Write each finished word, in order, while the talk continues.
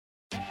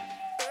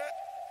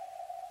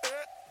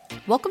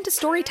Welcome to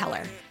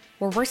Storyteller,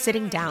 where we're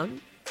sitting down,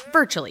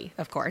 virtually,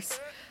 of course,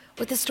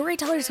 with the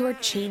storytellers who are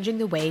changing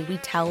the way we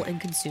tell and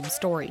consume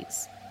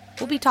stories.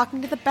 We'll be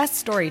talking to the best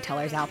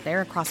storytellers out there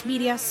across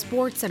media,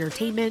 sports,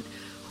 entertainment,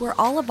 who are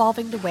all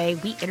evolving the way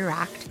we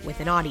interact with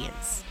an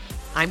audience.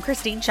 I'm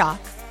Christine Shaw.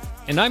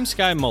 And I'm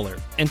Sky Muller,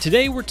 and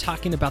today we're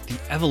talking about the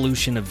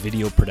evolution of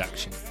video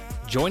production.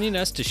 Joining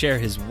us to share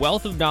his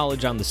wealth of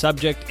knowledge on the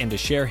subject and to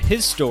share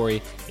his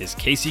story is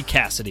Casey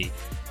Cassidy,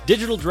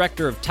 Digital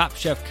Director of Top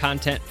Chef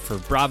content for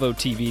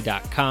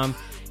BravoTV.com.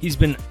 He's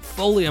been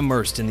fully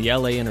immersed in the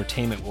LA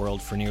entertainment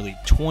world for nearly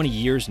 20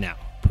 years now.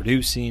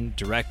 Producing,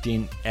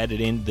 directing,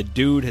 editing, the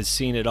dude has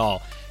seen it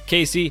all.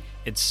 Casey,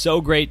 it's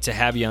so great to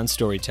have you on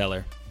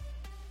Storyteller.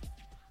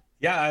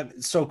 Yeah,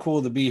 it's so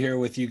cool to be here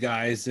with you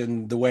guys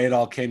and the way it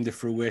all came to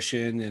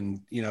fruition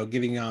and,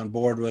 getting on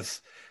board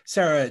with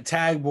Sarah at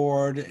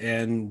Tagboard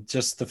and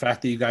just the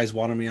fact that you guys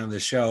wanted me on the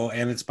show,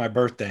 and it's my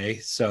birthday.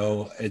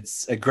 So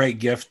it's a great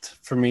gift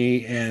for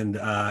me and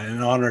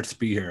an honor to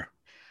be here.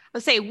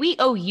 Let's say we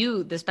owe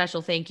you the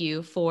special thank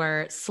you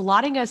for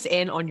slotting us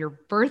in on your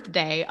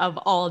birthday of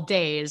all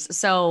days.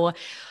 So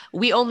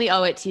we only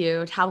owe it to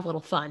you to have a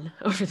little fun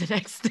over the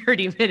next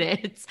 30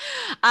 minutes.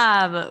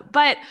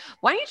 But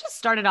why don't you just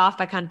start it off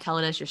by kind of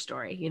telling us your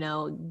story?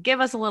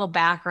 Give us a little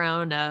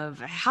background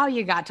of how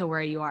you got to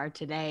where you are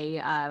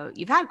today.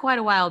 You've had quite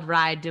a wild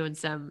ride doing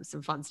some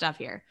fun stuff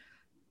here.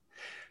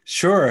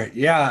 Sure.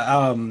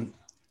 Yeah.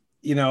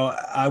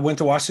 I went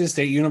to Washington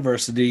State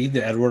University,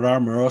 the Edward R.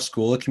 Murrow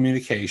School of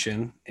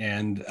Communication,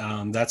 and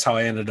that's how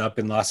I ended up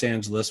in Los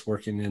Angeles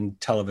working in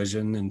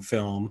television and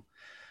film.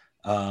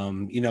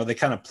 They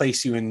kind of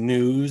place you in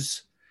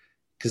news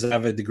because I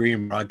have a degree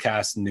in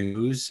broadcast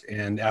news.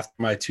 And after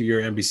my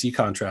 2-year NBC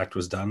contract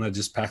was done, I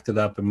just packed it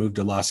up and moved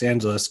to Los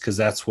Angeles because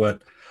that's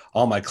what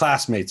all my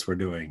classmates were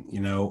doing.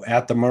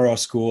 At the Murrow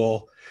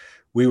School,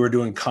 we were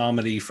doing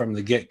comedy from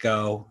the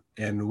get-go.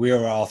 And we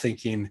were all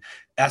thinking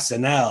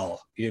SNL,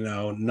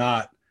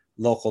 not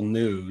local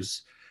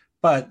news.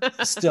 But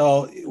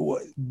still,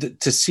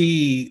 to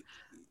see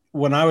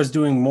when I was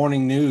doing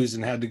morning news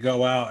and had to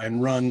go out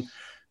and run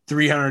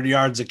 300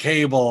 yards of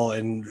cable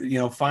and,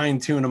 fine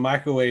tune a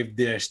microwave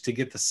dish to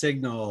get the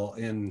signal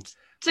in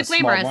it's a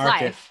glamorous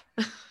life.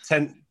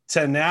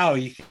 to now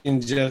you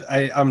can just,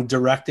 I'm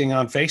directing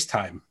on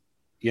FaceTime.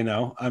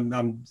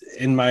 I'm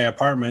in my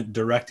apartment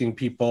directing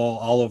people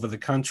all over the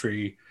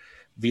country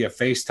via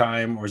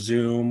FaceTime or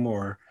Zoom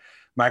or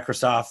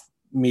Microsoft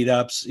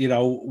meetups,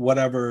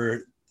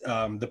 whatever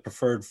the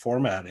preferred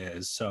format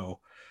is. So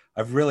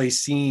I've really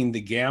seen the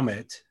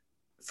gamut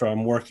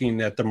from working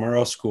at the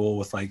Murrow School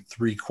with like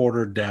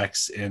 3/4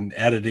 decks and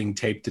editing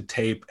tape to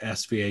tape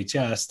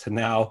SVHS to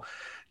now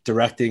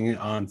directing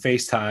on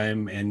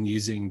FaceTime and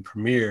using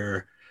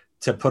Premiere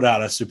to put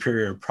out a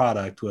superior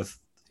product with,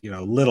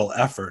 little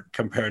effort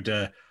compared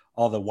to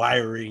all the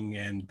wiring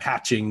and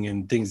patching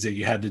and things that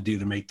you had to do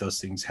to make those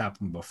things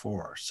happen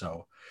before.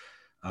 So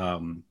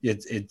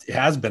it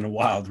has been a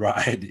wild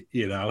ride,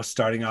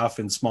 starting off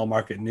in small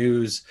market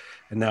news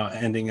and now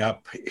ending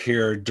up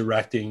here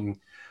directing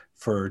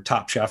for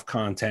Top Chef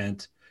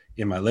content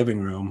in my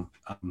living room.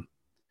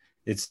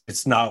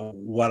 It's not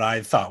what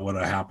I thought would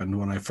have happened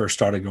when I first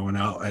started going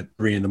out at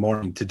 3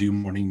 a.m. to do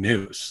morning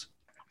news.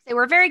 They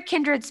were very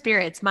kindred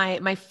spirits.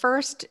 My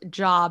first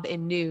job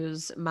in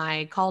news,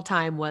 my call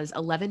time was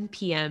 11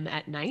 p.m.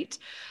 at night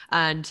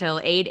until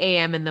 8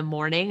 a.m. in the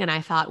morning. And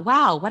I thought,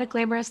 wow, what a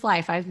glamorous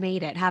life. I've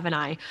made it, haven't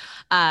I?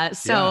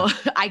 Yeah.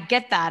 I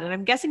get that. And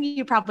I'm guessing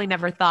you probably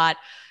never thought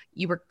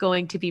you were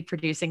going to be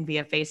producing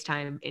via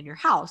FaceTime in your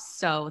house.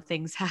 So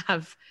things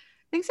have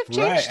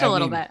changed a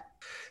little bit.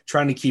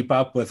 Trying to keep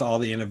up with all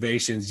the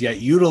innovations,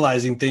 yet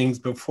utilizing things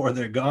before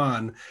they're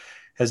gone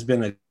has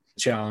been a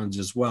challenge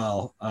as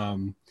well.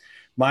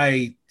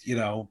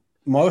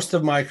 Most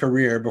of my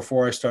career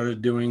before I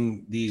started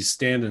doing these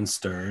stand and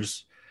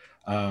stirs,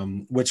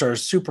 which are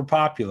super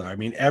popular. I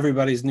mean,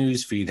 everybody's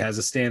news feed has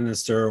a stand and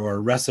stir or a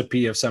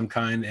recipe of some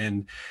kind.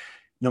 And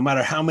no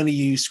matter how many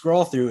you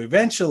scroll through,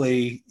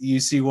 eventually you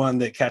see one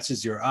that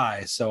catches your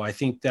eye. So I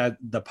think that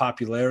the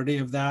popularity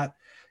of that,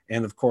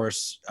 and of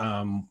course,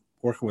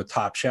 working with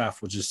Top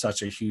Chef, which is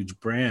such a huge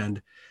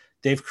brand,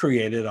 they've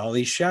created all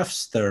these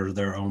chefs that are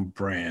their own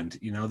brand.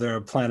 They're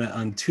a planet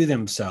unto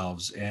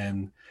themselves,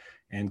 and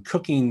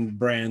cooking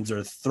brands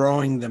are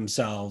throwing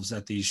themselves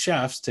at these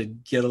chefs to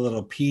get a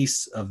little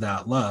piece of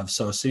that love.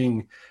 So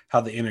seeing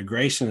how the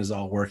integration is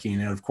all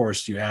working, and of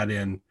course you add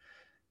in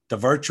the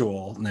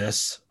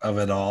virtualness of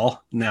it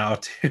all now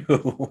too,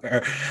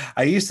 where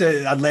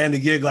I'd land a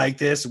gig like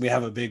this and we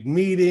have a big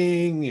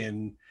meeting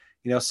and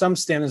some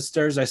stand and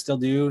stirs I still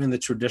do in the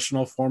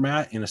traditional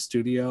format in a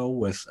studio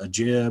with a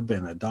jib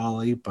and a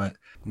dolly, but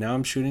now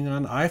I'm shooting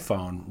on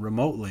iPhone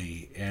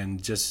remotely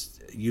and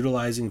just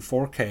utilizing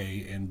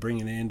 4K and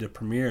bringing it into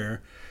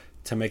Premiere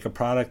to make a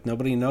product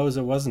nobody knows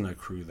there wasn't a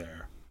crew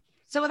there.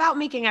 So, without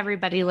making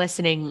everybody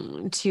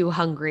listening too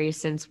hungry,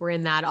 since we're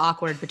in that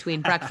awkward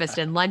between breakfast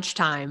and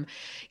lunchtime,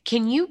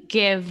 can you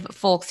give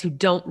folks who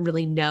don't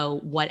really know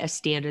what a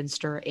stand and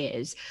stir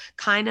is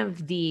kind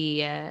of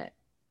the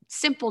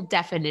simple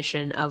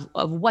definition of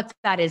what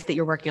that is that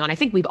you're working on? I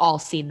think we've all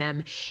seen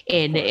them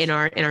in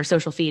our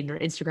social feed and our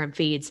Instagram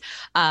feeds,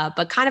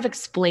 but kind of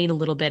explain a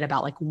little bit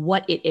about like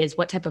what it is,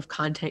 what type of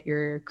content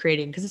you're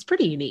creating, because it's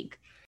pretty unique.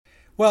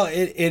 Well,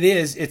 it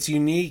is. It's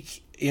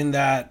unique in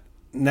that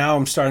now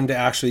I'm starting to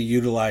actually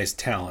utilize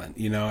talent.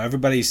 You know,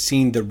 everybody's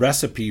seen the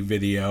recipe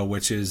video,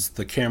 which is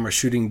the camera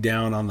shooting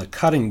down on the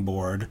cutting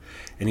board,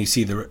 and you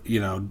see the, you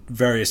know,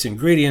 various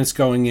ingredients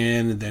going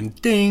in, and then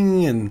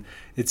ding, and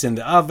it's in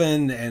the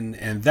oven,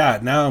 and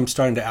that. Now I'm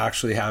starting to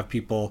actually have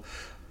people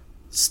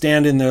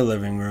stand in their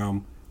living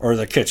room, or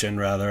the kitchen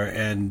rather,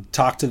 and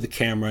talk to the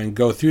camera and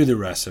go through the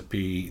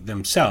recipe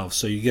themselves.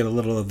 So you get a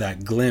little of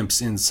that glimpse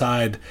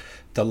inside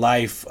the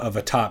life of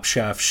a Top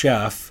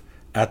chef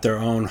at their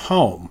own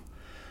home.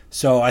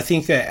 So I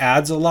think that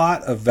adds a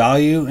lot of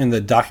value in the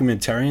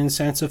documentarian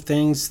sense of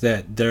things,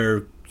 that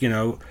they're, you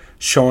know,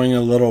 showing a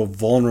little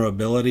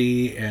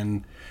vulnerability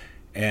and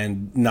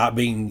not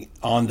being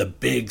on the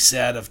big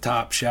set of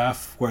Top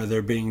Chef where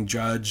they're being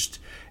judged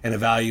and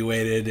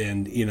evaluated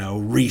and, you know,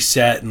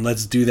 reset and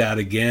let's do that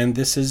again.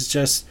 This is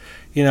just,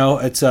 you know,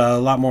 it's a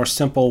lot more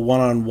simple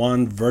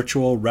one-on-one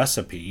virtual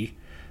recipe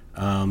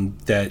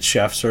that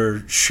chefs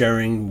are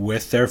sharing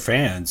with their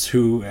fans,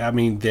 who, I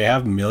mean, they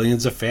have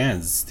millions of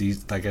fans.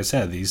 These, like I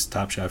said, these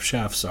Top Chef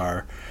chefs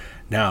are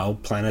now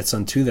planets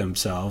unto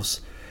themselves,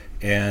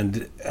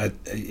 and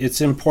it's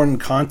important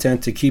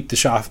content to keep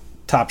the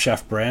Top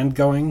Chef brand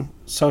going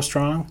so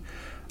strong.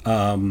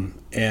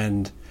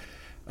 And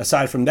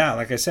aside from that,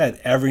 like I said,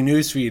 every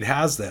newsfeed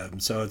has them,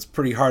 so it's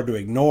pretty hard to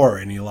ignore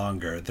any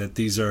longer that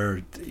these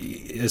are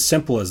as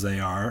simple as they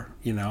are.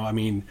 You know, I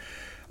mean,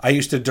 I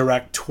used to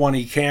direct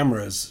 20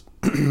 cameras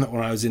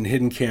when I was in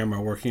Hidden Camera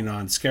working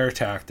on Scare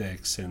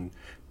Tactics and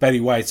Betty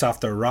White's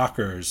Off Their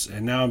Rockers,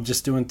 and now I'm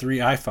just doing 3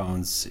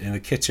 iPhones in a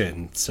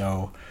kitchen.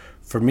 So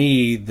for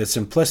me, the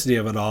simplicity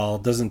of it all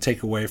doesn't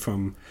take away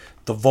from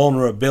the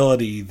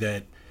vulnerability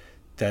that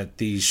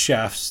these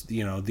chefs,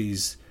 you know,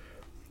 these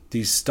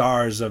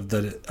stars of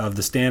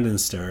the stand and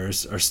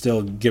stirs are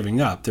still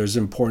giving up. There's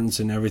importance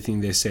in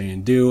everything they say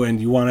and do, and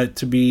you want it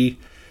to be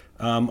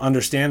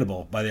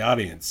understandable by the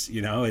audience.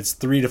 You know, it's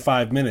 3 to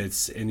 5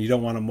 minutes, and you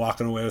don't want them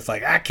walking away with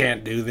like, I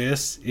can't do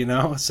this, you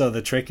know. So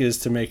the trick is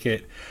to make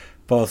it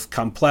both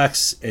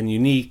complex and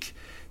unique,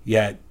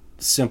 yet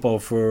simple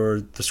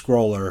for the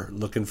scroller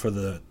looking for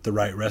the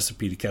right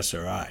recipe to catch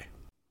their eye.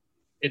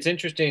 It's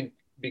interesting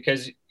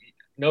because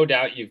no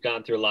doubt you've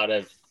gone through a lot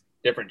of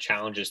different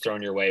challenges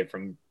thrown your way,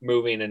 from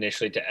moving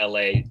initially to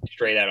LA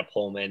straight out of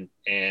Pullman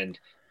and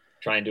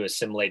trying to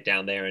assimilate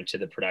down there into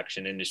the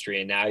production industry.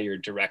 And now you're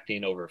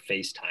directing over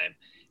FaceTime.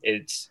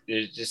 It's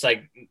just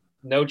like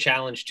no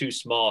challenge too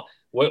small.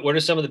 What are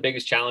some of the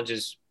biggest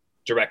challenges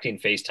directing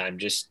FaceTime?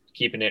 Just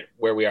keeping it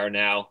where we are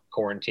now,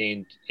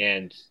 quarantined,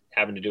 and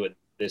having to do it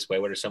this way.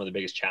 What are some of the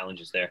biggest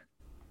challenges there?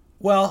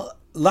 Well,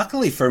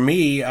 luckily for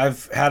me,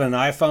 I've had an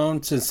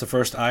iPhone since the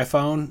first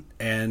iPhone,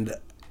 and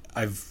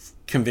I've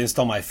convinced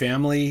all my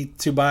family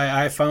to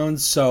buy iPhones.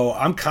 So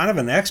I'm kind of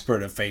an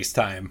expert at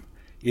FaceTime.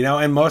 You know,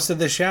 and most of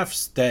the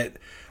chefs that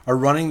are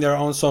running their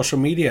own social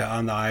media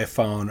on the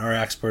iPhone are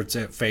experts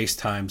at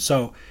FaceTime.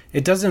 So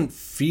it doesn't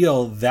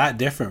feel that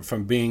different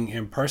from being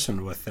in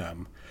person with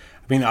them.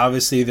 I mean,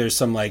 obviously there's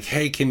some like,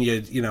 hey, can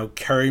you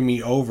carry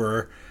me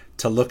over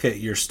to look at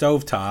your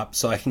stovetop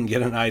so I can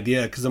get an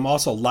idea? Because I'm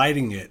also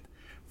lighting it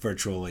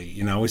virtually.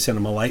 You know, we send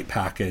them a light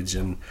package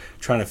and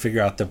trying to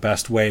figure out the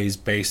best ways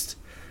based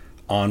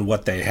on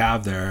what they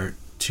have there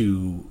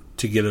to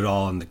get it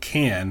all in the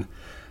can.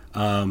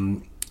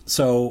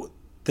 So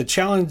the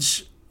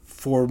challenge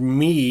for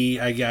me,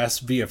 I guess,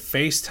 via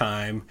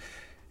FaceTime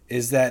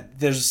is that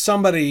there's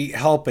somebody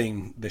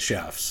helping the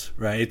chefs,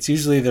 right? It's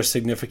usually their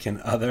significant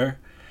other.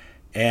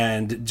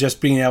 And just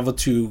being able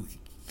to,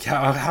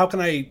 how can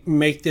I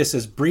make this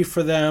as brief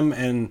for them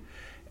and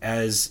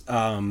as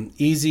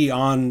easy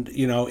on,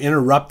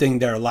 interrupting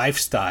their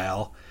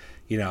lifestyle.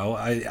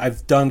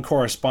 I've done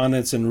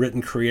correspondence and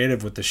written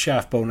creative with the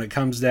chef, but when it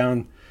comes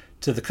down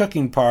to the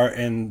cooking part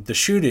and the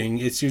shooting,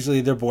 it's usually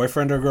their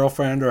boyfriend or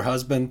girlfriend or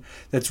husband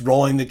that's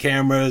rolling the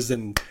cameras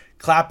and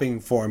clapping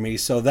for me.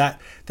 So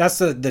that's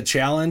the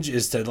challenge,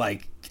 is to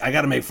I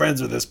got to make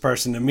friends with this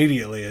person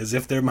immediately, as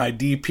if they're my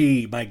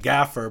DP, my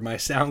gaffer, my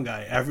sound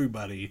guy,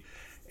 everybody.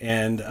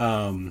 And,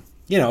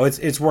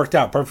 it's worked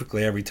out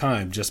perfectly every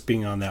time, just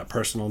being on that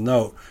personal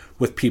note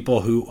with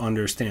people who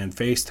understand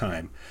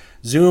FaceTime.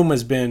 Zoom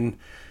has been,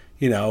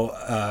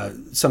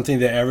 something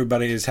that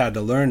everybody has had to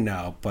learn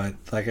now. But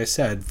like I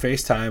said,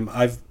 FaceTime,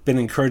 I've been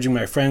encouraging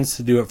my friends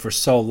to do it for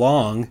so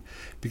long,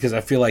 because I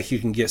feel like you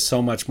can get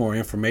so much more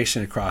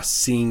information across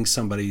seeing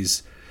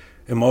somebody's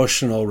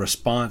emotional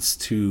response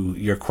to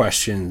your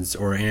questions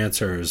or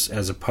answers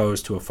as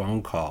opposed to a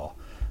phone call.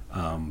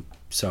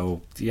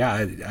 So yeah,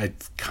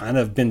 I've kind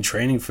of been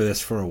training for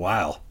this for a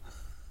while.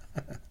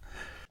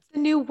 The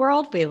new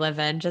world we live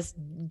in, just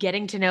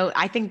getting to know.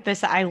 I think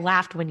this, I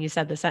laughed when you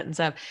said the sentence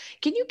of,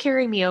 can you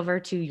carry me over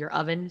to your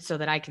oven so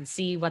that I can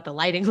see what the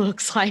lighting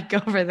looks like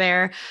over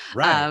there?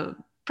 Right.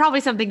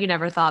 Probably something you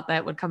never thought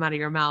that would come out of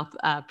your mouth,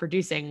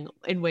 producing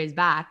in ways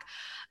back.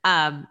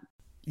 Um,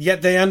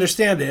 Yet they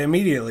understand it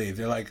immediately.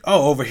 They're like,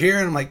 oh, over here.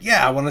 And I'm like,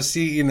 yeah, I want to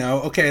see,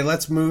 okay,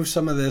 let's move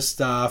some of this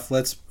stuff.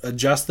 Let's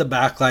adjust the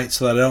backlight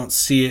so that I don't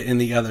see it in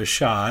the other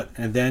shot.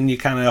 And then you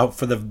kind of hope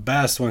for the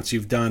best once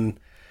you've done,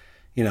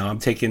 I'm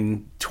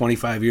taking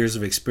 25 years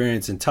of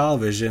experience in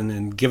television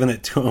and giving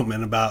it to them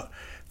in about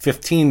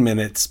 15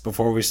 minutes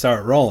before we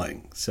start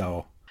rolling.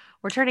 So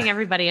we're turning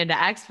everybody into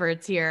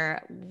experts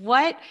here.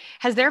 What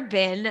has there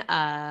been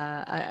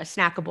a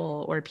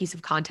snackable or a piece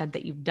of content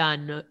that you've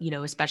done,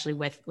 especially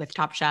with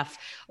Top Chef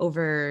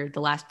over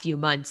the last few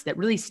months that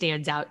really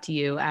stands out to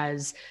you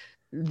as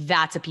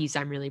that's a piece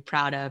I'm really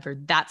proud of, or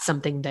that's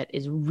something that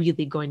is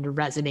really going to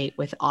resonate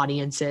with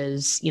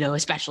audiences,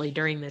 especially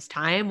during this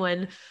time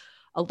when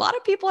a lot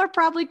of people are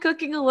probably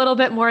cooking a little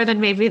bit more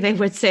than maybe they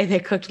would say they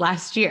cooked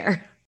last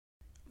year.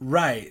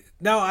 Right.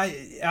 No,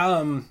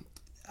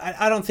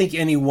 I don't think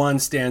any one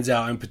stands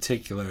out in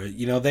particular.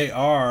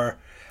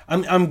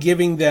 I'm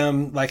giving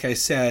them, like I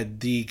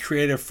said, the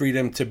creative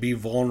freedom to be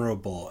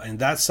vulnerable. And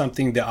that's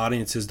something the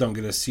audiences don't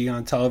get to see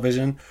on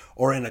television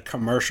or in a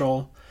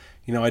commercial.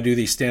 I do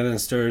these stand and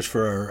stirs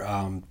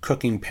for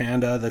Cooking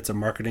Panda. That's a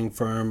marketing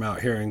firm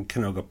out here in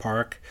Canoga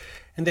Park.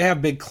 And they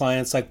have big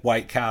clients like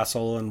White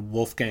Castle and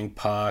Wolfgang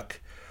Puck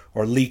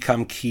or Lee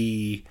Kum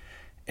Kee.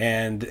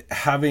 And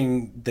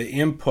having the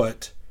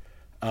input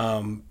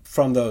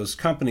from those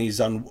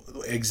companies on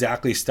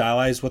exactly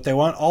stylize what they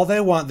want. I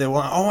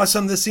want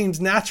something that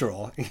seems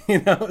natural,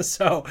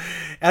 So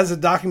as a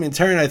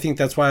documentarian, I think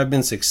that's why I've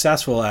been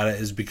successful at it,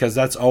 is because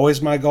that's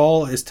always my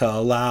goal, is to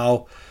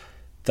allow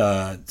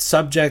the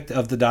subject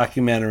of the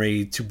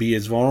documentary to be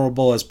as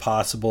vulnerable as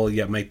possible,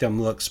 yet make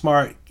them look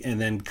smart, and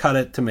then cut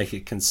it to make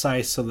it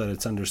concise so that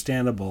it's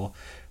understandable.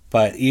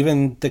 But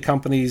even the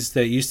companies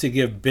that used to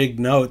give big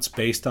notes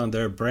based on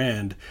their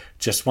brand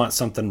just want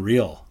something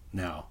real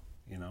now.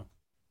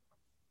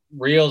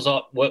 Real's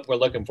what we're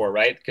looking for,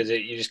 right? Because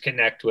you just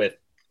connect with,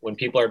 when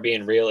people are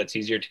being real, it's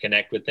easier to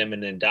connect with them.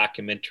 And in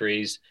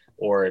documentaries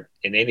or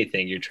in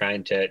anything, you're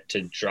trying to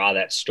draw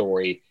that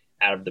story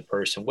out of the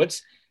person.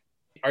 What's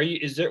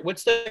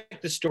the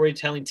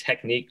storytelling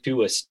technique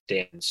to a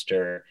stand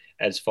stir,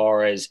 as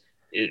far as,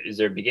 is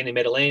there beginning,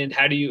 middle, end?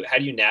 How do you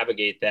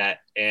navigate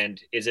that?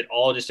 And is it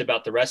all just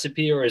about the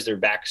recipe, or is there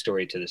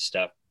backstory to this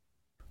stuff?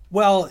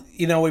 Well,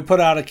 we put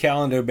out a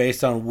calendar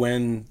based on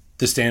when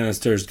the stand and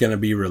stir is going to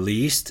be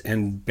released,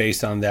 and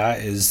based on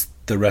that is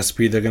the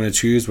recipe they're going to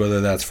choose, whether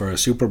that's for a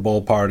Super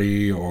Bowl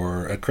party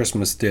or a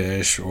Christmas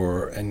dish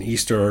or an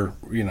Easter,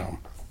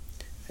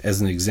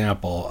 as an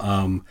example.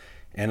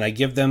 And I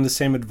give them the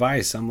same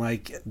advice. I'm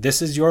like,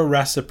 this is your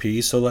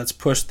recipe, so let's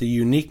push the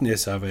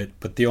uniqueness of it.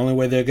 But the only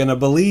way they're going to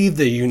believe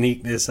the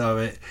uniqueness of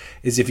it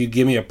is if you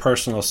give me a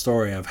personal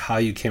story of how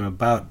you came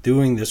about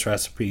doing this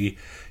recipe.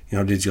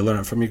 Did you learn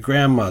it from your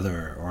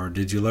grandmother, or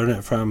did you learn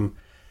it from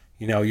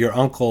your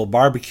uncle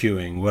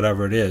barbecuing,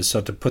 whatever it is. So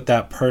to put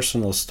that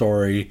personal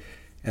story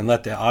and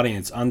let the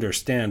audience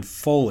understand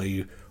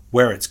fully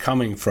where it's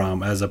coming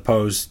from, as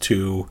opposed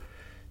to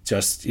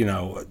just,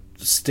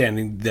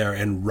 standing there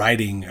and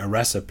writing a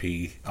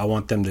recipe. I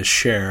want them to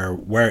share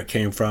where it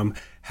came from,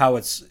 how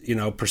it's,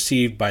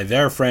 perceived by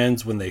their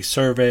friends when they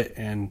serve it,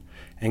 and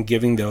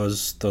giving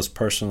those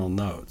personal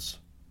notes.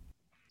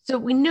 So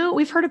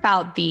we've heard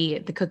about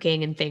the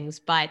cooking and things,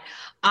 but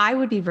I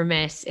would be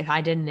remiss if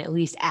I didn't at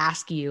least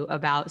ask you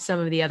about some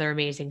of the other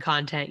amazing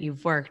content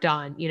you've worked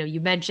on.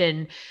 You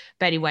mentioned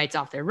Betty White's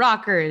Off Their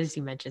Rockers,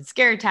 you mentioned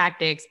Scare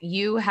Tactics.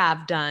 You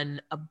have done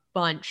a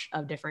bunch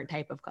of different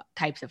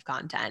types of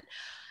content.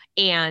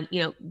 And,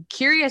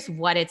 curious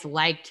what it's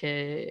like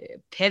to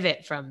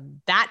pivot from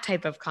that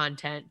type of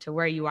content to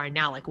where you are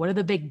now. Like, what are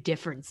the big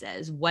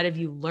differences? What have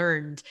you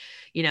learned?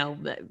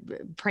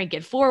 Prank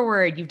It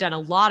Forward. You've done a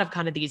lot of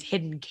kind of these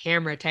hidden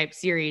camera type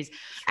series. Sure.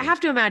 I have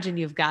to imagine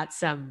you've got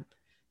some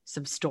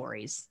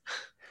stories.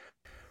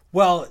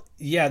 Well,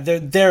 yeah,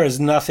 there is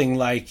nothing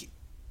like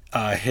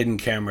hidden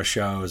camera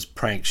shows,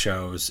 prank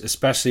shows,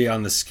 especially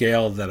on the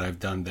scale that I've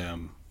done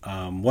them.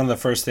 One of the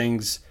first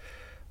things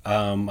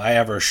I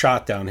ever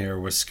shot down here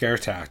was Scare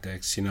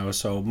Tactics,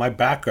 so my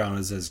background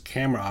is as a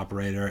camera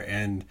operator,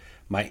 and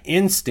my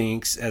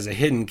instincts as a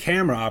hidden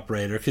camera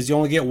operator, because you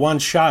only get one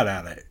shot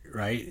at it,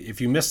 right?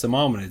 If you miss the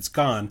moment, it's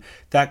gone.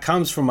 That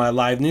comes from my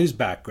live news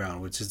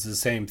background, which is the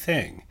same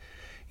thing.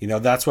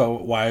 That's why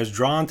I was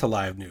drawn to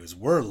live news.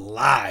 We're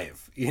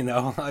live,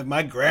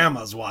 my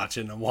grandma's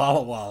watching in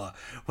Walla Walla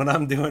when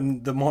I'm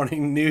doing the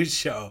morning news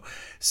show.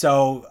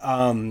 So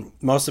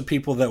most of the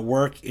people that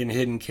work in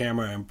hidden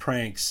camera and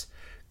pranks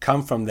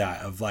come from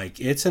that, of like,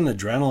 it's an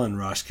adrenaline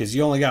rush because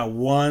you only got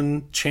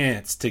one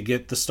chance to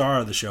get the star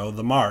of the show,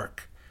 the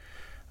mark.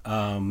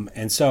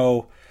 And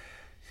so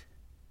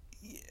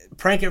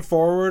Prank It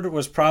Forward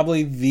was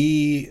probably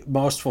the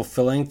most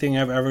fulfilling thing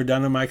I've ever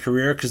done in my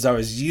career, because I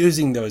was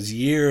using those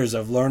years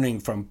of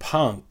learning from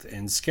Punk'd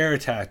and Scare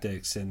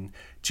Tactics and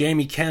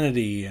Jamie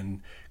Kennedy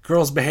and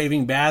Girls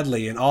Behaving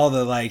Badly and all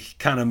the like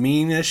kind of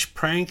meanish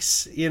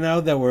pranks,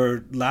 that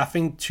were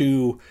laughing,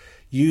 to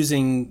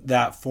using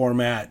that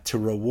format to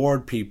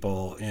reward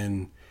people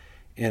in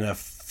a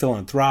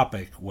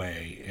philanthropic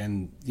way.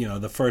 And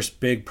the first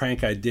big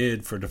prank I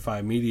did for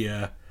Defy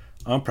Media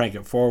on Prank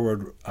It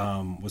Forward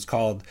was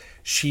called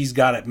She's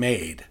Got It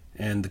Made.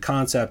 And the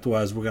concept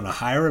was, we're going to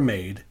hire a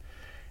maid,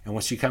 and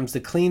when she comes to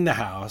clean the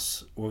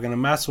house, we're going to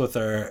mess with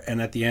her,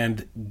 and at the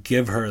end,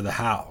 give her the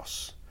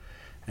house.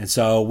 And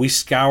so we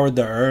scoured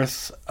the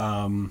earth.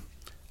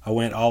 I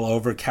went all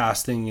over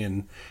casting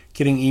and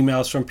getting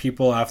emails from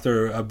people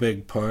after a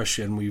big push,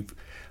 and we've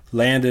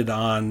landed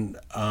on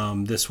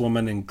this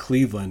woman in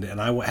Cleveland, and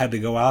I had to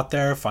go out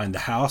there, find the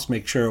house,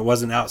 make sure it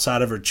wasn't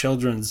outside of her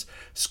children's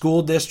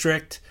school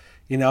district,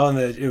 and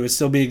that it would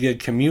still be a good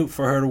commute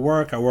for her to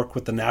work. I worked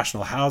with the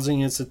National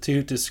Housing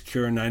Institute to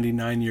secure a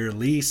 99-year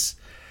lease,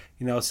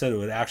 said it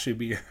would actually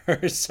be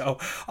hers. So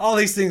all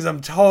these things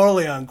I'm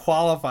totally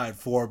unqualified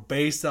for,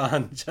 based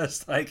on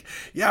just like,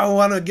 I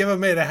want to give a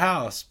maid a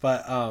house.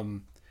 But,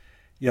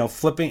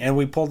 flipping, and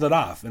we pulled it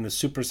off, and it's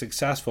super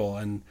successful.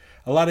 And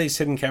a lot of these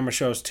hidden camera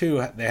shows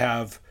too,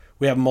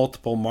 we have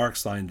multiple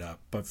marks lined up.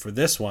 But for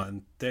this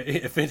one,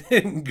 if it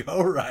didn't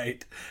go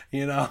right,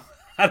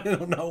 I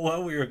don't know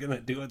what we were going to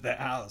do with the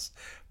house.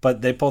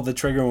 But they pulled the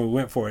trigger and we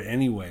went for it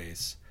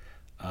anyways.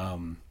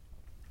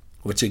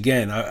 Which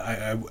again,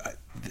 I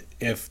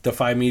if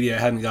Defy Media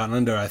hadn't gotten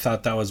under, I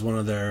thought that was one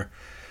of their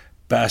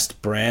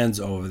best brands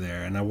over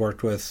there. And I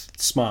worked with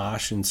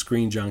Smosh and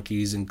Screen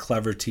Junkies and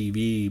Clever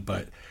TV,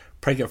 but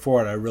Prank It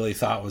Forward I really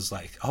thought was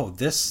like, oh,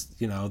 this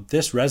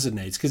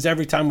resonates, because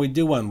every time we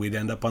do one, we'd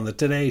end up on the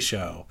Today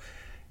Show,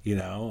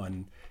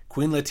 and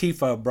Queen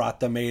Latifah brought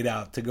the maid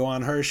out to go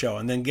on her show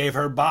and then gave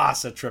her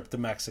boss a trip to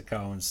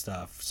Mexico and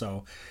stuff.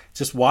 So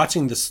just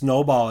watching the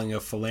snowballing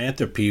of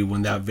philanthropy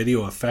when that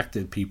video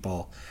affected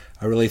people,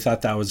 I really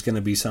thought that was going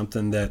to be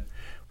something that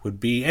would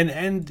be,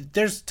 and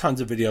there's tons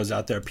of videos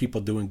out there,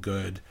 people doing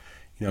good,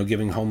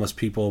 giving homeless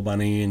people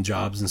money and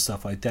jobs and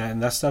stuff like that.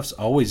 And that stuff's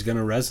always going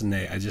to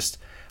resonate.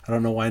 I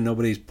don't know why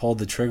nobody's pulled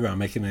the trigger on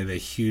making it a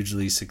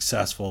hugely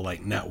successful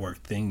network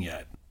thing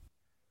yet.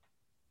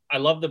 I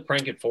love the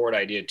Prank It Forward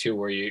idea too,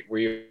 where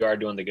you are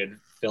doing the good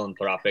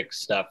philanthropic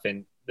stuff.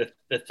 And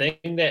the thing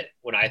that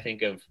when I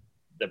think of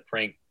the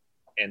prank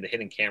and the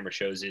hidden camera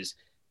shows is,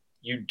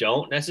 you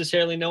don't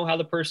necessarily know how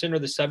the person or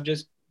the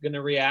subject's going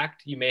to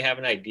react. You may have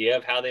an idea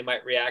of how they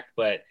might react,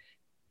 but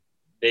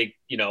they,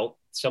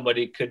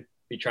 somebody could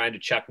be trying to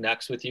chuck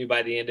nuts with you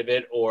by the end of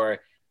it,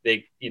 or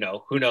they,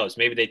 who knows,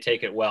 maybe they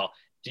take it well.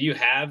 Do you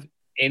have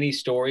any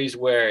stories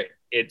where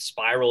it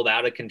spiraled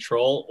out of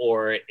control,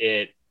 or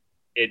it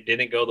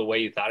didn't go the way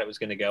you thought it was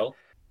going to go?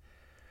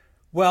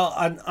 Well,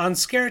 on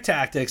Scare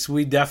Tactics,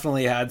 we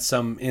definitely had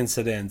some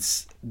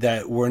incidents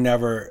that were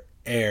never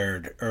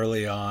aired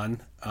early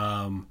on.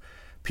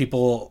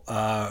 People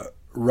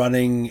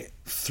running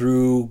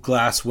through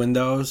glass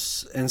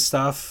windows and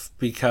stuff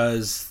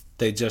because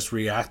they just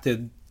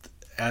reacted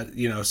at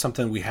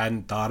something we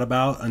hadn't thought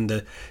about. In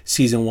the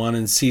season 1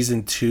 and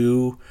season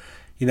 2,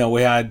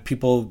 we had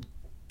people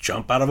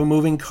jump out of a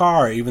moving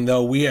car, even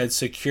though we had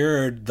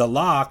secured the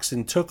locks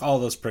and took all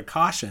those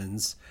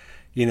precautions.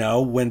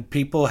 When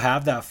people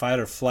have that fight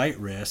or flight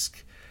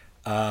risk,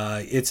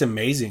 it's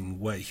amazing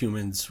what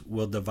humans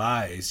will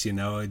devise.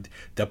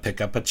 They'll pick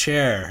up a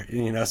chair,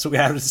 so we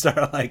have to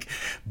start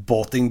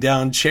bolting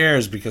down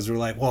chairs because we're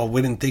like, well,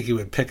 we didn't think he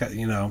would pick up,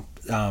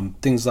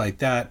 things like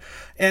that.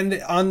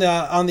 And on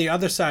the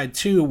other side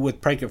too, with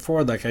Prank It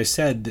Forward, like I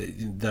said,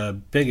 the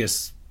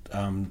biggest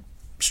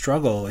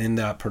struggle in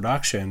that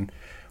production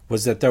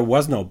was that there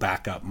was no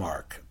backup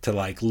mark to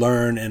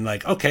learn and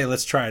okay,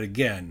 let's try it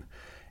again.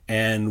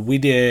 And we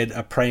did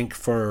a prank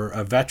for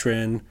a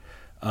veteran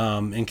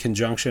in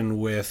conjunction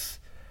with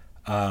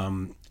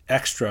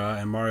Extra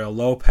and Mario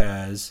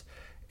Lopez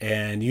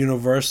and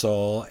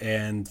Universal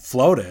and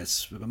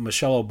Flotus.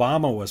 Michelle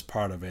Obama was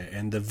part of it.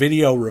 And the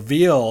video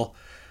reveal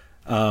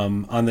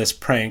on this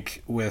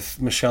prank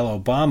with Michelle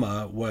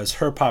Obama was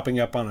her popping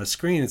up on a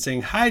screen and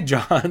saying, "Hi,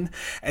 John."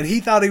 And he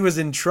thought he was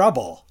in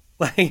trouble.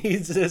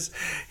 He's this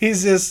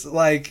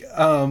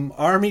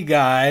army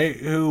guy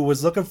who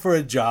was looking for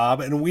a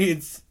job, and we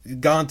had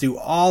gone through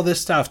all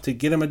this stuff to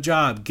get him a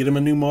job, get him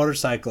a new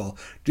motorcycle,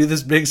 do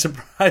this big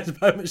surprise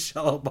by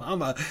Michelle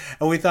Obama,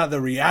 and we thought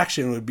the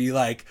reaction would be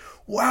like,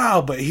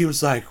 wow, but he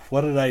was like, what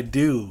did I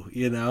do?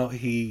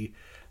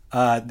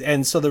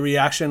 And so the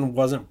reaction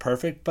wasn't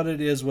perfect, but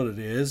it is what it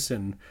is.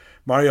 And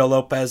Mario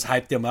Lopez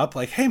hyped him up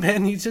like, hey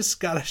man, you just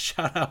got a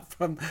shout out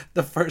from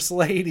the first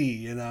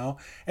lady, and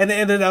it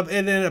ended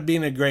up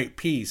being a great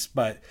piece,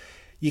 but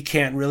you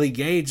can't really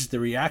gauge the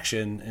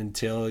reaction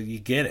until you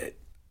get it.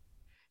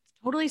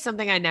 It's totally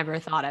something I never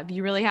thought of.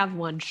 You really have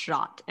one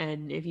shot,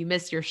 and if you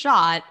miss your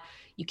shot,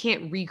 you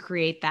can't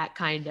recreate that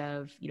kind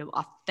of,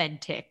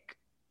 authentic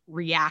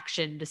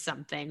reaction to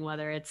something,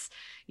 whether it's,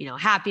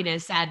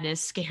 happiness,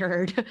 sadness,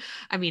 scared.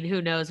 I mean,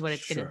 who knows what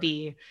it's going to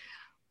be.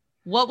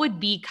 What would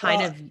be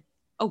kind of,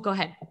 oh, go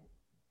ahead.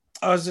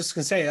 I was just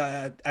going to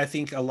say, I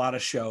think a lot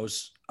of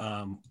shows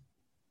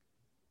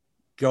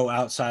go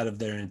outside of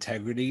their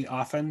integrity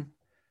often.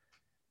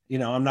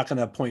 I'm not going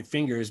to point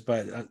fingers,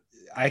 but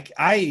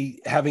I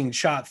having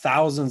shot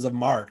thousands of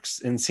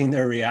marks and seen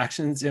their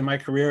reactions in my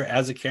career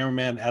as a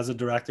cameraman, as a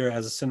director,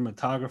 as a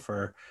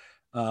cinematographer,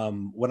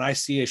 when I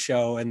see a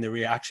show and the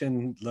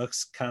reaction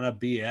looks kind of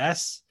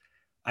BS,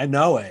 I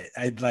know it.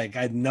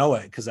 I know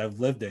it because I've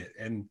lived it.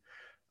 And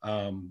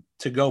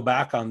to go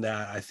back on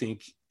that, I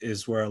think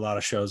is where a lot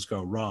of shows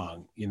go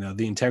wrong.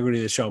 The integrity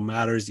of the show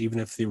matters, even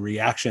if the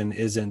reaction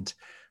isn't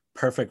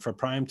perfect for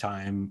prime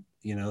time.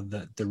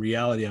 The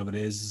reality of it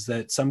is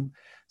that some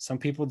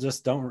people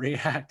just don't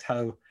react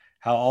how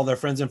all their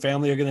friends and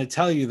family are going to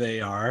tell you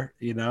they are.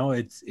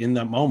 It's in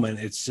that moment,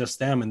 it's just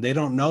them, and they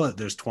don't know that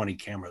there's 20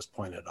 cameras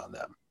pointed on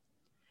them.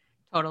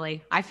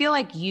 Totally. I feel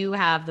like you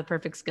have the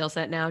perfect skill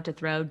set now to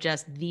throw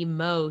just the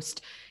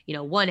most,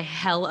 one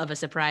hell of a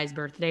surprise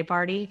birthday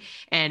party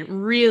and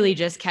really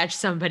just catch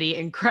somebody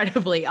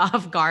incredibly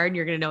off guard.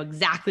 You're going to know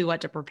exactly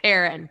what to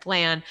prepare and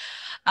plan.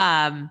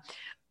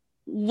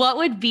 What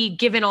would be,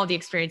 given all the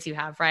experience you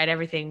have, right?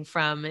 Everything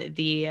from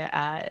the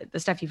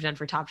stuff you've done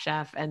for Top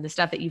Chef and the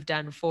stuff that you've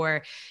done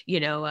for,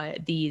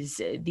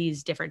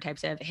 these different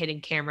types of hidden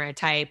camera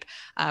type,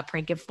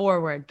 Prank It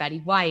Forward, Betty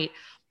White.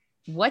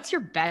 What's your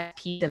best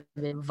piece of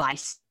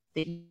advice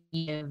that you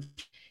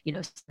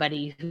give,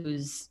 somebody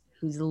who's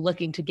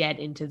looking to get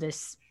into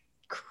this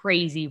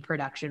crazy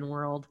production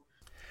world?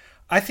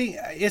 I think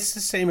it's the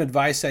same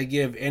advice I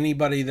give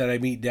anybody that I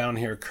meet down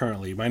here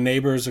currently. My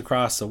neighbors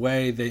across the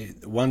way,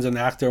 one's an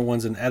actor,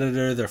 one's an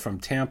editor. They're from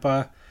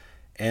Tampa.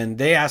 And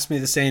they ask me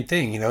the same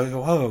thing. They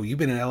go, "Oh, you've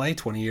been in LA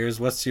 20 years.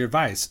 What's your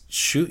advice?"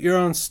 Shoot your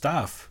own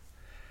stuff.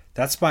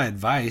 That's my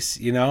advice.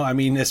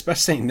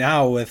 Especially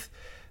now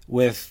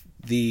with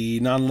the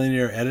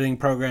nonlinear editing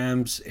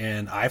programs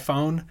and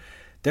iPhone,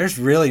 there's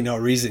really no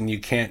reason you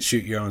can't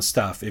shoot your own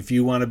stuff. If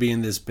you want to be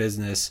in this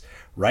business,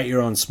 write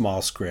your own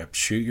small script,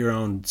 shoot your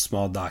own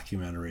small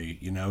documentary,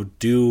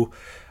 do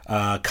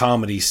a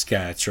comedy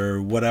sketch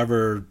or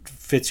whatever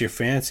fits your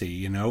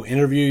fancy,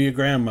 interview your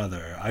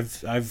grandmother.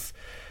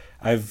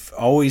 I've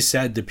always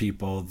said to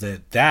people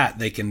that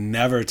they can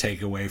never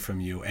take away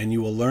from you, and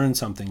you will learn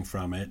something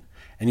from it,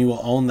 and you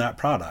will own that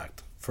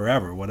product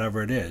forever,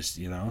 whatever it is,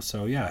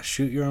 So yeah,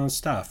 shoot your own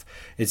stuff.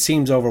 It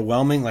seems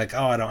overwhelming, like,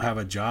 oh, I don't have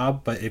a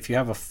job. But if you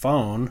have a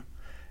phone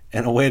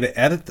and a way to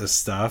edit this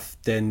stuff,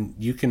 then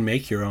you can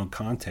make your own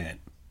content.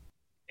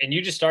 And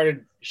you just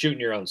started shooting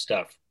your own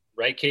stuff,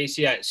 right,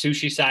 Casey?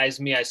 Sushi Size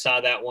Me, I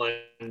saw that one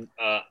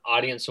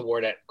audience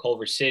award at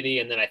Culver City.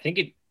 And then I think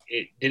did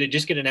it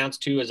just get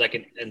announced too as like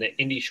in the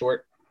Indie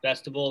Short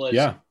Festival as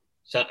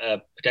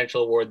a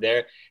potential award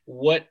there?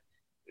 What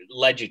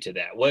led you to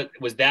that? What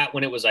was that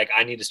when it was like,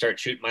 I need to start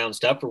shooting my own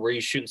stuff, or were you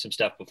shooting some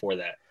stuff before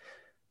that?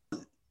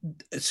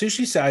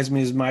 Sushi Size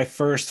Me is my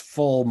first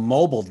full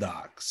mobile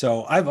doc.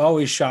 So I've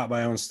always shot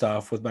my own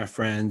stuff with my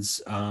friends.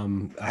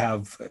 I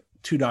have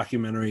 2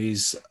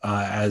 documentaries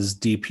as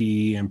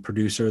DP and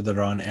producer that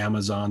are on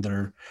Amazon that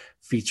are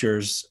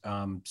features.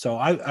 So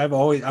I've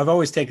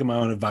always taken my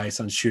own advice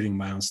on shooting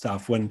my own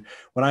stuff. When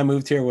I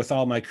moved here with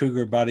all my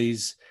Cougar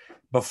buddies,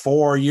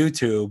 before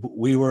YouTube,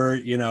 we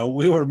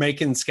were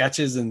making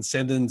sketches and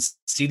sending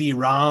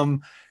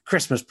CD-ROM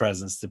Christmas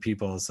presents to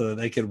people so that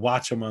they could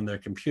watch them on their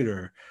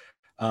computer.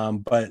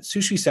 But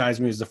Sushi Size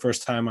Me was the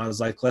first time I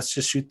was like, let's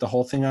just shoot the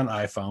whole thing on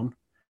iPhone.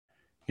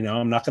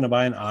 I'm not going to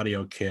buy an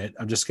audio kit.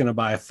 I'm just going to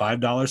buy a $5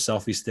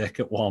 selfie stick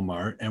at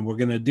Walmart, and we're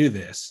going to do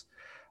this.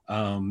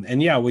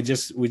 And yeah, we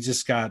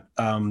just got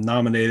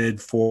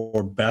nominated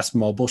for Best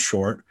Mobile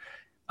Short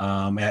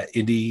at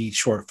Indie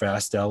Short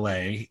Fest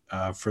LA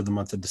for the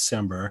month of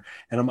December.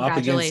 And I'm up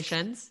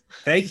against,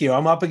 thank you.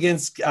 I'm up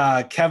against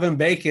Kevin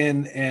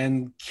Bacon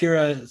and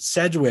Kira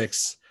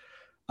Sedgwick's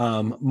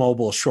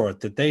mobile short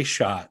that they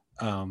shot.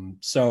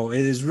 So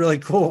it is really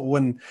cool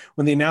when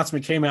the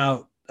announcement came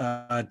out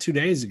 2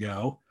 days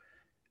ago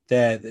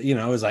that,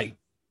 it was like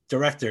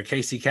director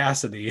Casey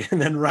Cassidy,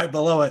 and then right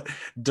below it,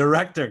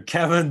 director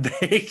Kevin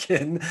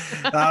Bacon.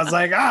 And I was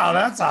like, oh,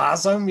 that's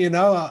awesome.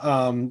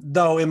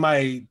 Though in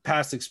my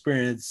past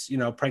experience,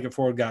 Prank It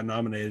Forward got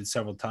nominated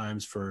several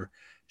times for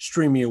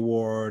Streamy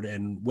Award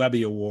and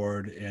Webby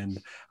Award.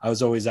 And I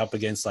was always up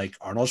against like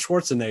Arnold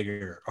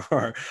Schwarzenegger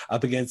or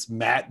up against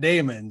Matt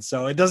Damon.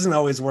 So it doesn't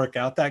always work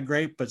out that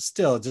great, but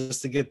still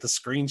just to get the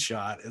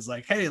screenshot is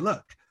like, hey,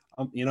 look,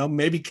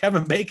 maybe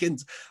Kevin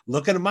Bacon's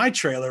looking at my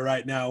trailer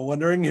right now,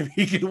 wondering if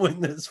he could win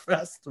this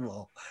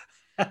festival.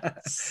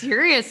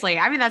 Seriously.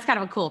 I mean, that's kind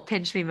of a cool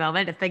pinch me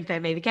moment to think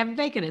that maybe Kevin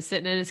Bacon is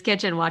sitting in his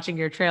kitchen watching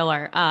your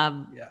trailer. I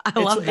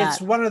love that.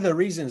 It's one of the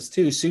reasons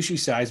too, Sushi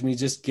Size Me,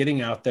 just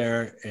getting out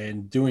there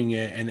and doing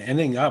it and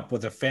ending up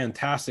with a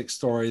fantastic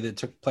story that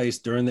took place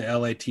during the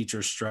LA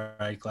teacher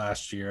strike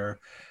last year.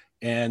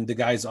 And the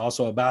guy's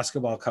also a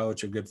basketball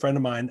coach, a good friend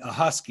of mine, a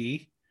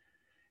Husky.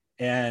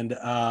 And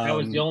that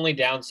was the only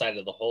downside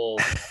of the whole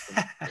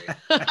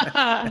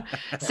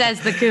says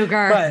the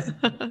cougar.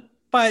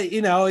 But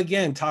you know,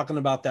 again, talking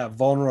about that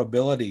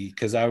vulnerability,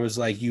 because I was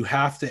like, you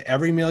have to,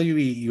 every meal you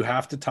eat, you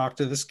have to talk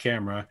to this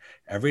camera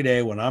every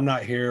day when I'm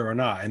not here or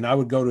not. And I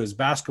would go to his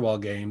basketball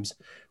games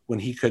when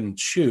he couldn't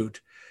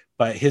shoot,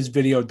 but his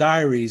video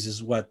diaries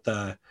is what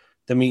the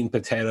meat and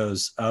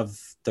potatoes of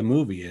the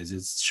movie is.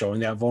 It's showing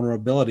that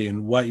vulnerability,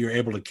 and what you're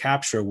able to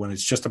capture when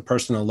it's just a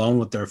person alone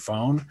with their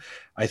phone,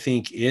 I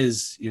think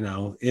is, you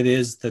know, it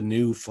is the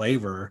new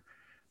flavor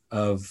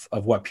of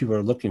what people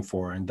are looking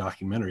for in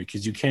documentary,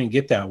 because you can't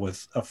get that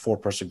with a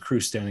 4-person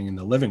crew standing in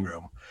the living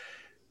room.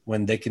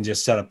 When they can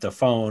just set up the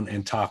phone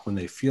and talk when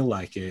they feel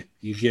like it,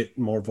 you get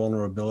more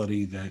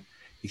vulnerability that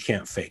you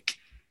can't fake.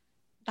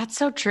 That's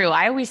so true.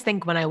 I always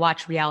think when I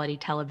watch reality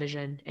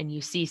television and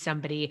you see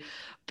somebody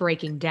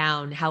breaking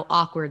down how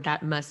awkward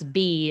that must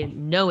be,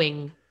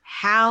 knowing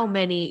how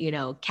many, you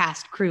know,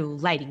 cast, crew,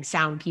 lighting,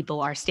 sound people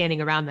are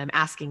standing around them,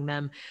 asking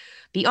them,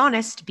 be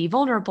honest, be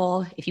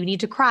vulnerable. If you need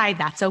to cry,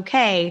 that's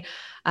okay.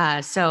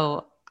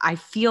 So I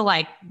feel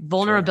like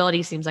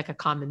vulnerability seems like a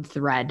common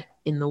thread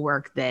in the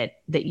work that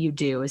you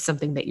do, is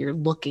something that you're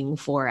looking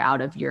for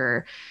out of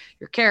your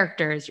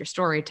characters, your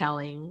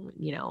storytelling,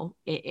 you know,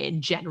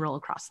 in general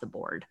across the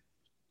board.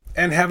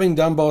 And having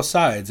done both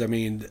sides, I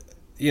mean,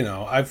 you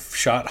know, I've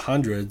shot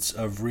hundreds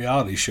of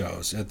reality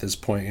shows at this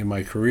point in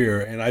my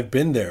career, and I've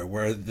been there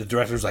where the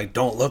director's like,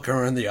 don't look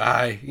her in the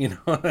eye, you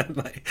know,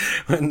 like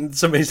when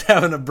somebody's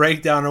having a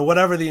breakdown or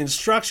whatever the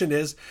instruction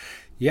is.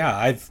 Yeah,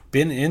 I've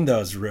been in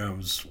those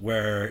rooms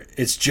where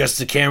it's just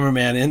the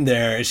cameraman in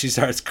there and she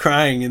starts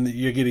crying and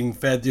you're getting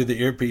fed through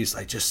the earpiece,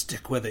 like, just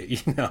stick with it,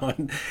 you know.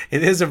 And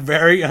it is a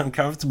very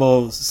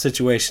uncomfortable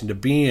situation to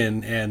be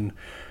in. And,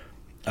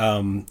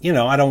 you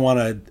know, I don't want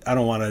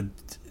to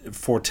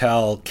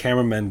foretell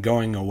cameramen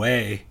going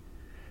away,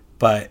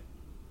 but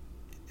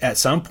at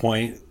some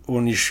point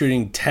when you're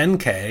shooting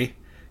 10K,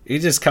 you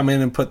just come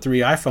in and put 3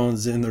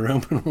 iPhones in the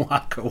room and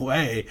walk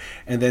away,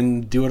 and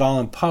then do it all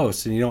in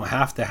post, and you don't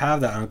have to have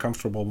that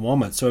uncomfortable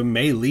moment. So it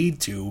may lead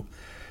to,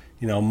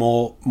 you know,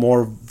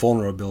 more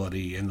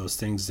vulnerability in those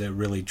things that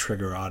really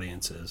trigger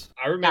audiences.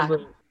 I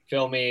remember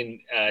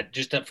filming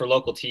just for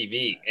local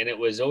TV, and it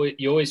was always,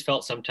 you always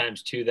felt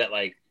sometimes too that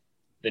like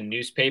the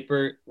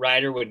newspaper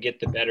writer would get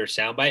the better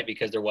soundbite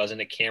because there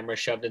wasn't a camera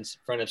shoved in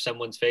front of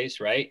someone's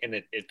face, right? And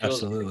it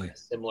feels like a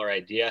similar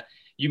idea.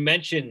 You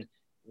mentioned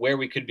where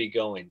we could be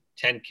going,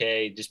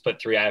 10K, just put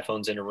 3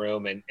 iPhones in a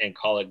room and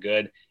call it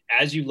good.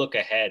 As you look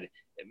ahead,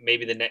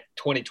 maybe the next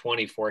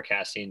 2020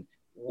 forecasting,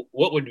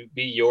 what would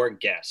be your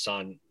guess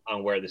on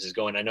where this is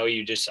going? I know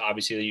you just,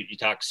 obviously you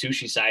talk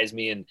Sushi Size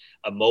Me and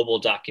a mobile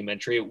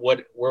documentary.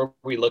 Where are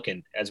we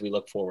looking as we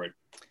look forward?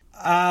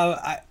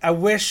 I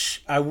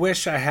wish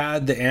I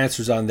had the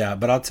answers on that,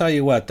 but I'll tell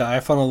you what, the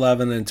iPhone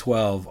 11 and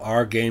 12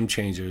 are game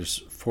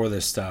changers for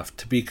this stuff.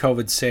 To be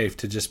COVID safe,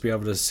 to just be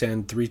able to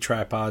send 3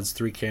 tripods,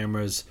 3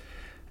 cameras,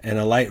 and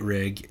a light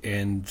rig,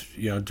 and,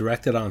 you know,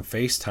 direct it on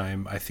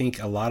FaceTime. I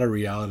think a lot of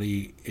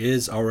reality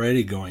is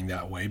already going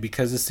that way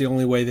because it's the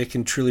only way they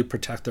can truly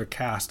protect their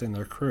cast and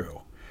their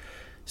crew.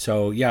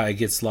 So yeah, it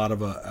gets a lot of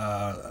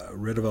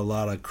rid of a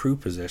lot of crew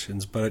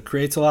positions, but it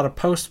creates a lot of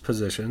post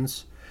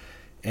positions.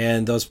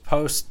 And those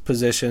post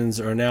positions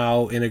are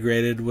now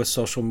integrated with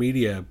social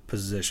media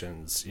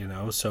positions, you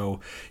know, so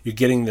you're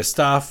getting the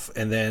stuff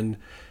and then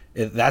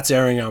that's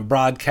airing on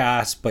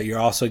broadcast, but you're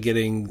also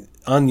getting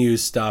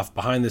unused stuff,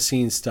 behind the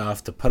scenes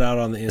stuff to put out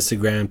on the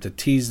Instagram to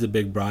tease the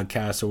big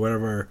broadcast or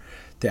whatever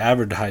the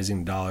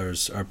advertising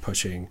dollars are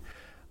pushing.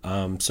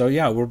 So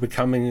yeah, we're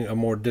becoming a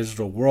more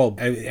digital world,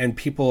 and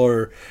people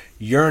are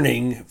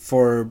yearning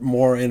for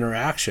more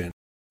interaction.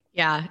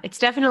 Yeah, it's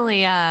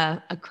definitely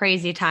a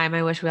crazy time.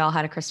 I wish we all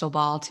had a crystal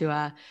ball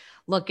to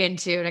look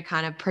into to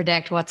kind of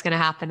predict what's going to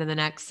happen in the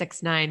next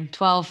 6, 9,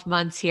 12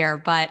 months here.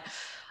 But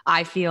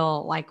I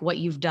feel like what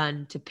you've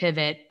done to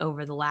pivot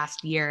over the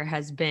last year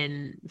has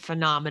been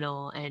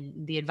phenomenal.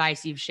 And the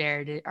advice you've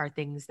shared are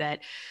things that,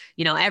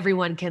 you know,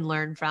 everyone can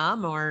learn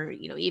from, or,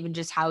 you know, even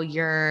just how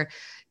your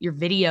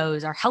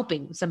videos are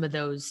helping some of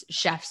those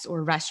chefs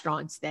or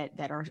restaurants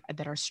that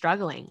are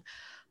struggling.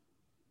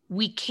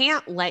 We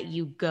can't let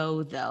you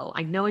go, though.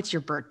 I know it's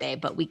your birthday,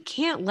 but we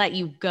can't let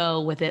you go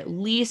with at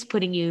least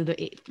putting you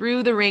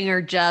through the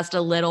ringer just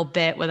a little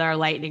bit with our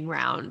lightning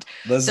round.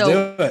 Let's do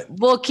it.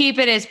 We'll keep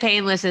it as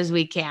painless as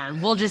we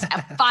can. We'll just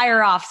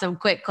fire off some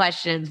quick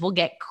questions. We'll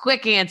get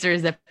quick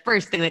answers. The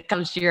first thing that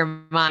comes to your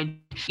mind,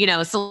 you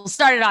know, so we'll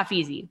start it off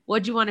easy.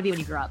 What'd you want to be when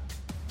you grew up?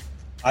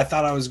 I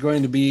thought I was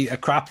going to be a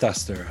crop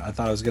duster. I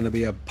thought I was going to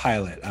be a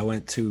pilot. I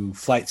went to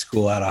flight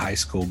school out of high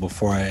school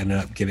before I ended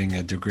up getting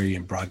a degree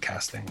in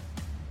broadcasting.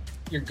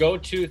 Your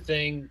go-to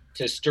thing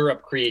to stir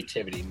up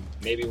creativity,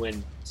 maybe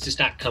when it's just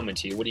not coming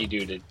to you, what do you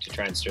do to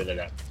try and stir that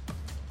up?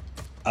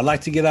 I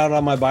like to get out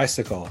on my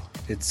bicycle.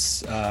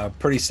 It's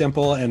pretty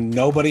simple, and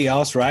nobody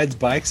else rides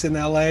bikes in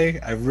LA.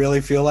 I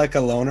really feel like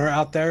a loner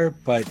out there,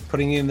 but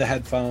putting in the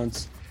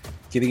headphones,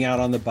 getting out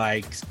on the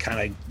bike, kind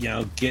of, you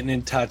know, getting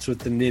in touch with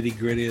the nitty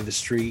gritty of the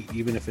street,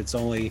 even if it's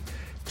only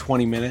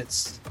 20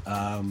 minutes,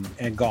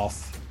 and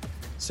golf.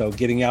 So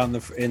getting out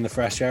in the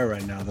fresh air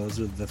right now, those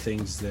are the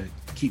things that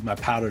keep my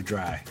powder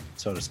dry,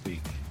 so to speak.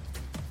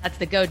 That's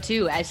the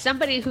go-to. As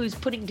somebody who's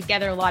putting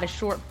together a lot of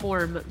short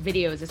form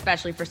videos,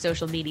 especially for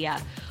social media,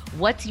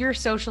 what's your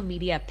social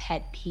media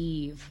pet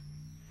peeve?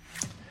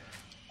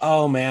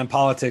 Oh man,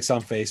 politics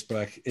on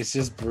Facebook. It's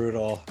just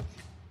brutal.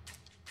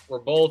 We're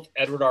both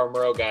Edward R.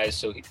 Murrow guys,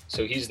 so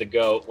he's the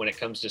GOAT when it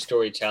comes to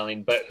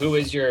storytelling. But who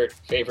is your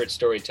favorite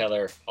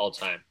storyteller all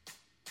time?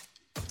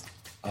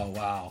 Oh,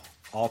 wow.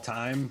 All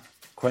time?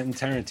 Quentin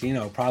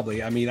Tarantino,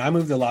 probably. I mean, I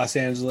moved to Los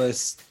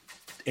Angeles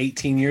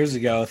 18 years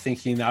ago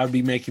thinking I would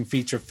be making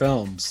feature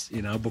films,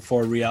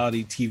 before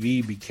reality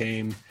TV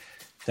became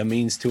the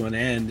means to an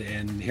end.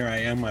 And here I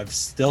am. I've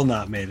still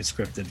not made a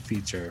scripted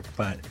feature.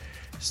 But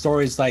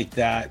stories like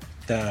that,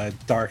 the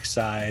dark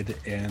side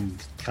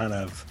and kind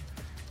of,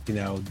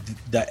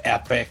 the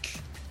epic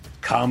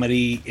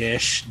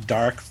comedy-ish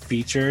dark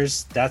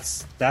features,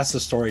 that's the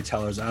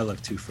storytellers I look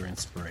to for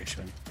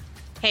inspiration.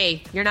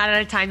 Hey, you're not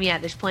out of time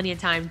yet. There's plenty of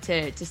time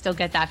to still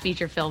get that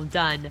feature film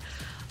done.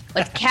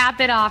 Let's cap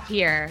it off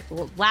here.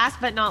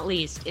 Last but not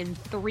least, in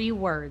 3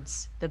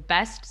 words, the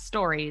best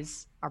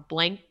stories are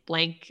blank,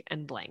 blank,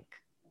 and blank.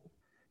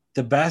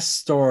 The best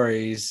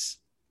stories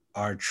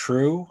are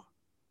true,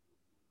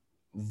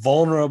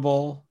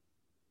 vulnerable,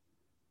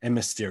 and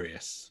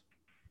mysterious.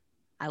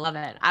 I love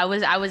it. I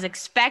was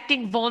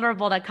expecting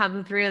vulnerable to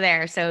come through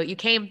there, so you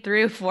came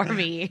through for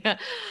me.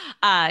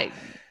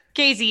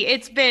 Casey,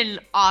 it's been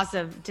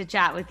awesome to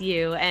chat with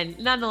you, and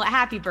nonetheless,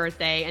 happy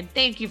birthday, and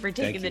thank you for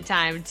taking the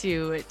time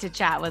to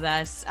chat with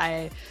us.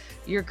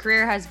 Your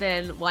career has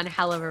been one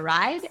hell of a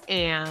ride,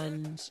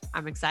 and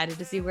I'm excited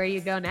to see where you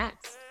go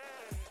next.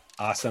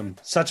 Awesome.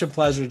 Such a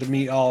pleasure to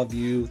meet all of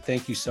you.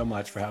 Thank you so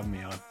much for having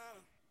me on.